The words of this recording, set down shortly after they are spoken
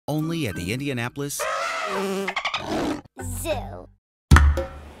Only at the Indianapolis Zoo.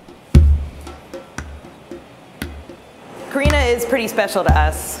 Carina is pretty special to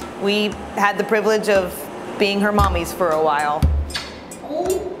us. We had the privilege of being her mommies for a while.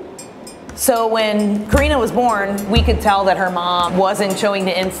 So when Carina was born, we could tell that her mom wasn't showing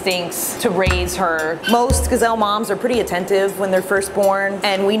the instincts to raise her. Most gazelle moms are pretty attentive when they're first born,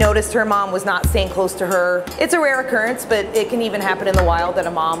 and we noticed her mom was not staying close to her. It's a rare occurrence, but it can even happen in the wild that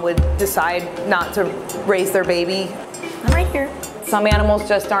a mom would decide not to raise their baby. I'm right here. Some animals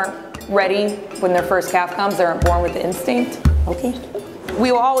just aren't ready when their first calf comes. They aren't born with the instinct. Okay.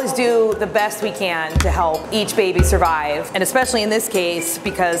 We will always do the best we can to help each baby survive, and especially in this case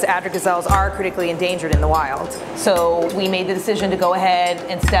because addra gazelles are critically endangered in the wild. So we made the decision to go ahead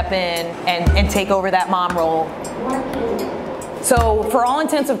and step in and take over that mom role. So for all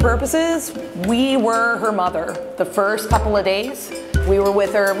intents and purposes, we were her mother the first couple of days. We were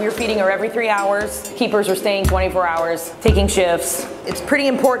with her, we were feeding her every 3 hours. Keepers were staying 24 hours, taking shifts. It's pretty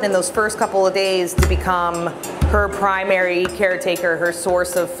important in those first couple of days to become her primary caretaker, her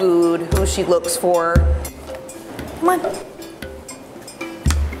source of food, who she looks for. Come on.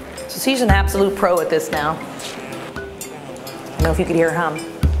 So she's an absolute pro at this now. I don't know if you could hear her hum.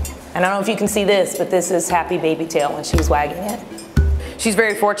 And I don't know if you can see this, but this is Happy Baby Tail when she's wagging it. She's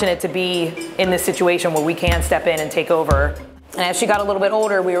very fortunate to be in this situation where we can step in and take over. And as she got a little bit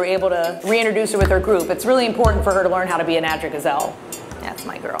older, we were able to reintroduce her with her group. It's really important for her to learn how to be an addra gazelle. That's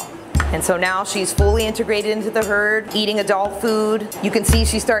my girl. And so now she's fully integrated into the herd, eating adult food. You can see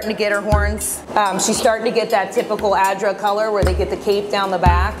she's starting to get her horns. She's starting to get that typical addra color where they get the cape down the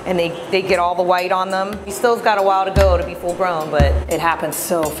back and they get all the white on them. She still's got a while to go to be full grown, but it happens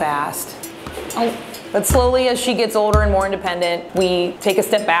so fast. Oh. But slowly as she gets older and more independent, we take a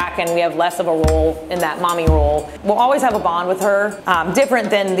step back and we have less of a role in that mommy role. We'll always have a bond with her, different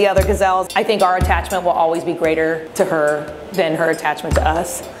than the other gazelles. I think our attachment will always be greater to her than her attachment to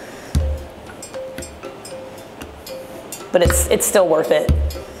us. But it's still worth it.